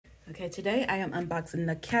Okay, today I am unboxing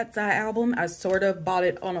the Katseye album. I sort of bought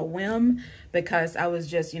it on a whim because I was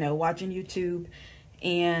just, watching YouTube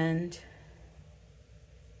and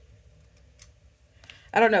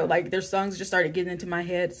I don't know, like their songs just started getting into my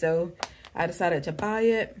head, so I decided to buy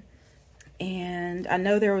it. And I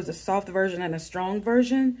know there was a soft version and a strong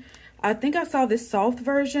version. I think I saw this soft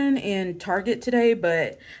version in Target today,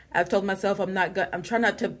 but I've told myself I'm trying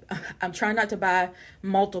not to buy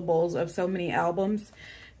multiples of so many albums.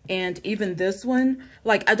 And even this one,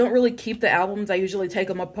 like, I don't really keep the albums. I usually take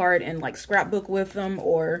them apart and like scrapbook with them,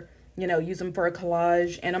 or use them for a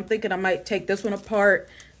collage. And I'm thinking I might take this one apart,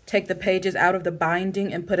 take the pages out of the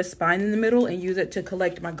binding and put a spine in the middle and use it to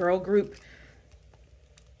collect my girl group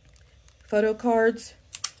photo cards,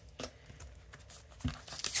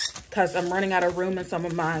 because I'm running out of room in some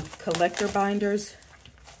of my collector binders.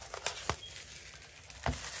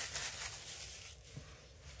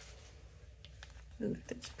 Ooh,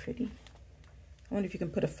 that's pretty. I wonder if you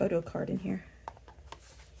can put a photo card in here.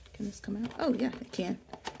 Can this come out? Oh, yeah, it can.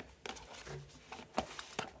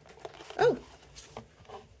 Oh!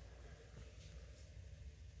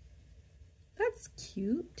 That's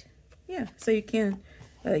cute. Yeah, so you can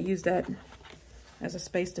use that as a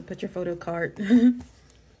space to put your photo card.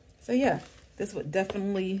 So yeah, this would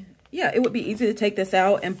definitely, it would be easy to take this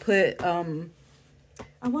out and put, I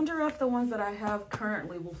wonder if the ones that I have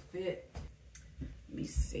currently will fit. Let me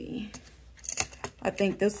see. I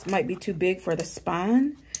think this might be too big for the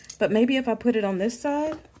spine, but maybe if I put it on this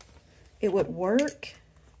side, it would work.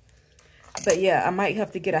 But yeah, I might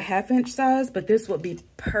have to get a 1/2 inch size, but this would be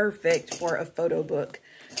perfect for a photo book,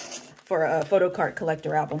 for a photo card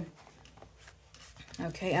collector album.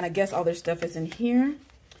 Okay, and I guess all their stuff is in here.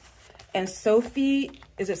 And Sophie,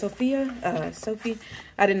 is it Sophia? Sophie,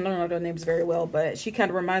 I didn't learn all their names very well, but she kind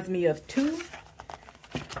of reminds me of Two.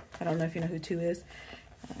 I don't know if you know who Two is.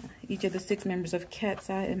 Each of the 6 members of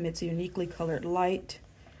Katseye emits a uniquely colored light.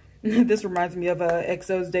 This reminds me of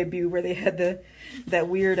EXO's debut where they had that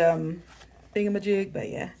weird thingamajig, but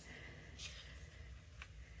yeah.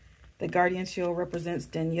 The Guardian Shield represents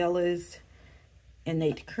Daniela's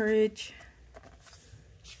innate courage.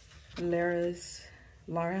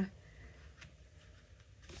 Lara.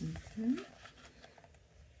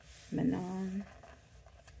 Manon.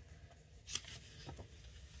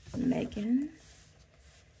 Megan.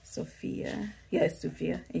 Sophia. Yeah, it's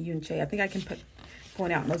Sophia and Yunche. I think I can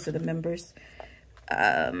point out most of the members.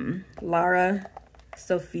 Lara,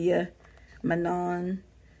 Sophia, Manon.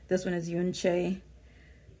 This one is Yunche.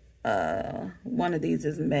 One of these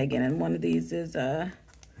is Megan, and one of these is let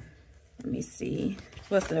me see.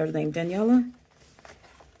 What's the other name? Daniela?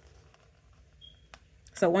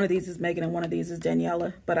 So one of these is Megan and one of these is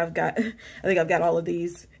Daniela. But I think I've got all of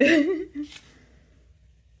these.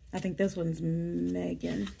 I think this one's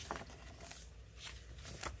Megan.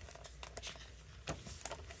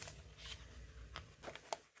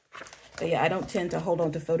 But yeah, I don't tend to hold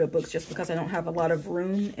on to photo books just because I don't have a lot of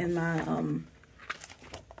room in my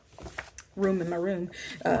room.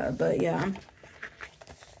 But yeah.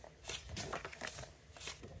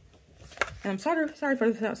 And I'm sorry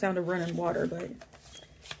for the sound of running water, but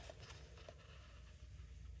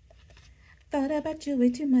thought about you way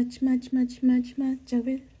too much. I've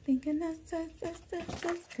been thinking that's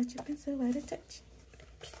cause you've been so out of touch.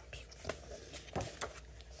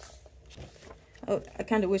 Oh, I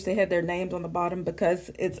kind of wish they had their names on the bottom because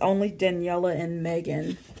it's only Daniela and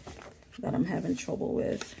Megan that I'm having trouble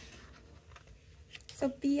with.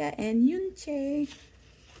 Sophia and Yunche.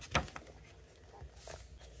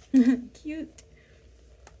 Cute.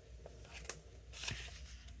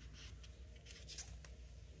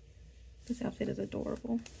 This outfit is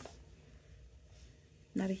adorable.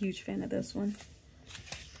 Not a huge fan of this one.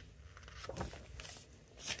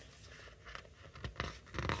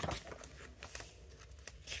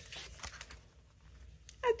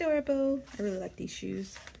 Adorable. I really like these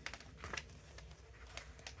shoes.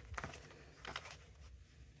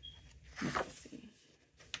 Let's see.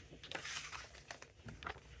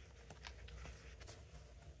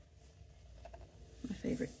 My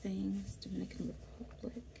favorite things, Dominican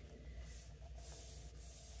Republic.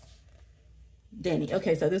 Danny.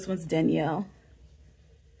 Okay, so this one's Daniela.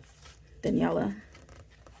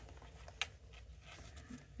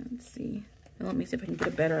 Let's see. Let me see if I can get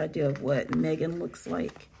a better idea of what Megan looks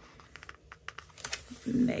like.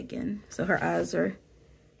 Megan. So her eyes are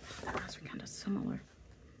kind of similar.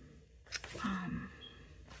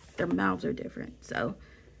 Their mouths are different, so.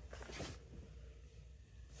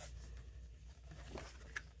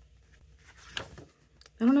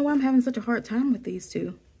 I don't know why I'm having such a hard time with these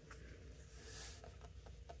two.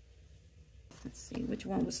 Let's see, which which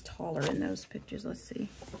one was taller in those pictures. Let's see.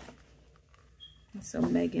 And so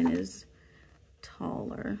Megan is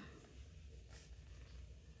taller.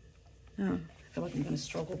 Oh, I feel like I'm going to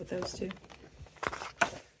struggle with those two.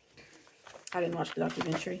 I didn't watch the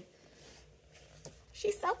documentary.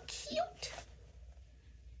 She's so cute.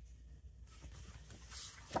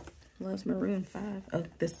 Loves Maroon 5. Oh,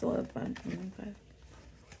 this is loved by Maroon 5.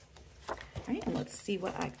 All right, and let's see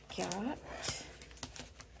what I got.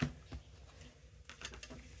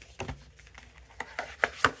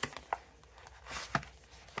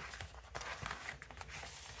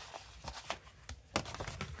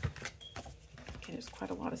 Okay, there's quite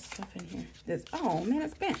a lot of stuff in here. This, oh man,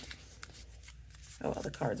 it's bent. Oh, all the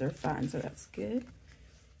cards are fine, so that's good.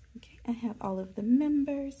 Okay, I have all of the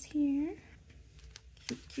members here.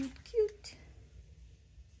 Cute, cute, cute.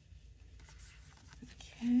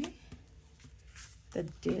 Okay. The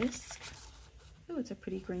disc. Oh, it's a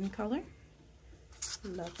pretty green color.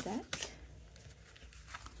 Love that.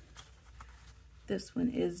 This one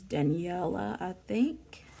is Daniela, I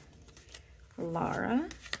think. Lara.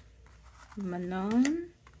 Manon.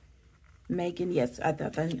 Megan. Yes, I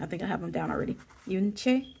think I have them down already.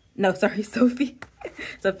 Yunche. No, sorry, Sophie.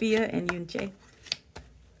 Sophia and Yunche.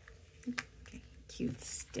 Okay, cute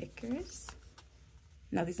stickers.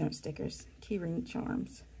 No, these aren't stickers. Keyring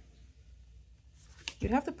charms.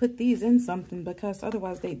 You'd have to put these in something because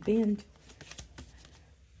otherwise they bend.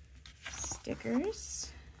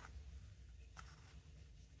 Stickers.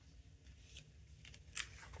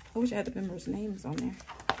 I wish I had the members' names on there.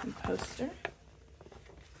 And poster.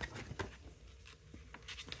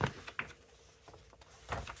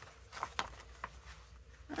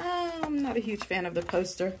 I'm not a huge fan of the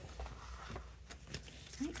poster.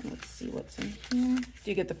 Right, let's see what's in here. Do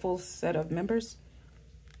you get the full set of members?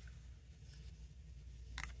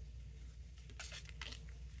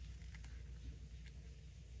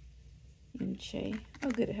 Yunche. Oh,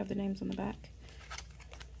 good. I have the names on the back.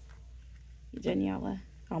 Daniela.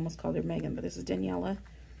 I almost called her Megan, but this is Daniela.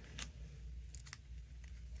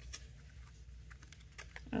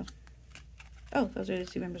 Oh, those are the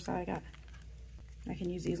two members that I got. I can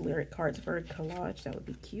use these lyric cards for a collage. That would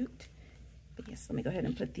be cute. But yes, let me go ahead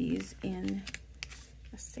and put these in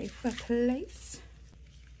a safer place.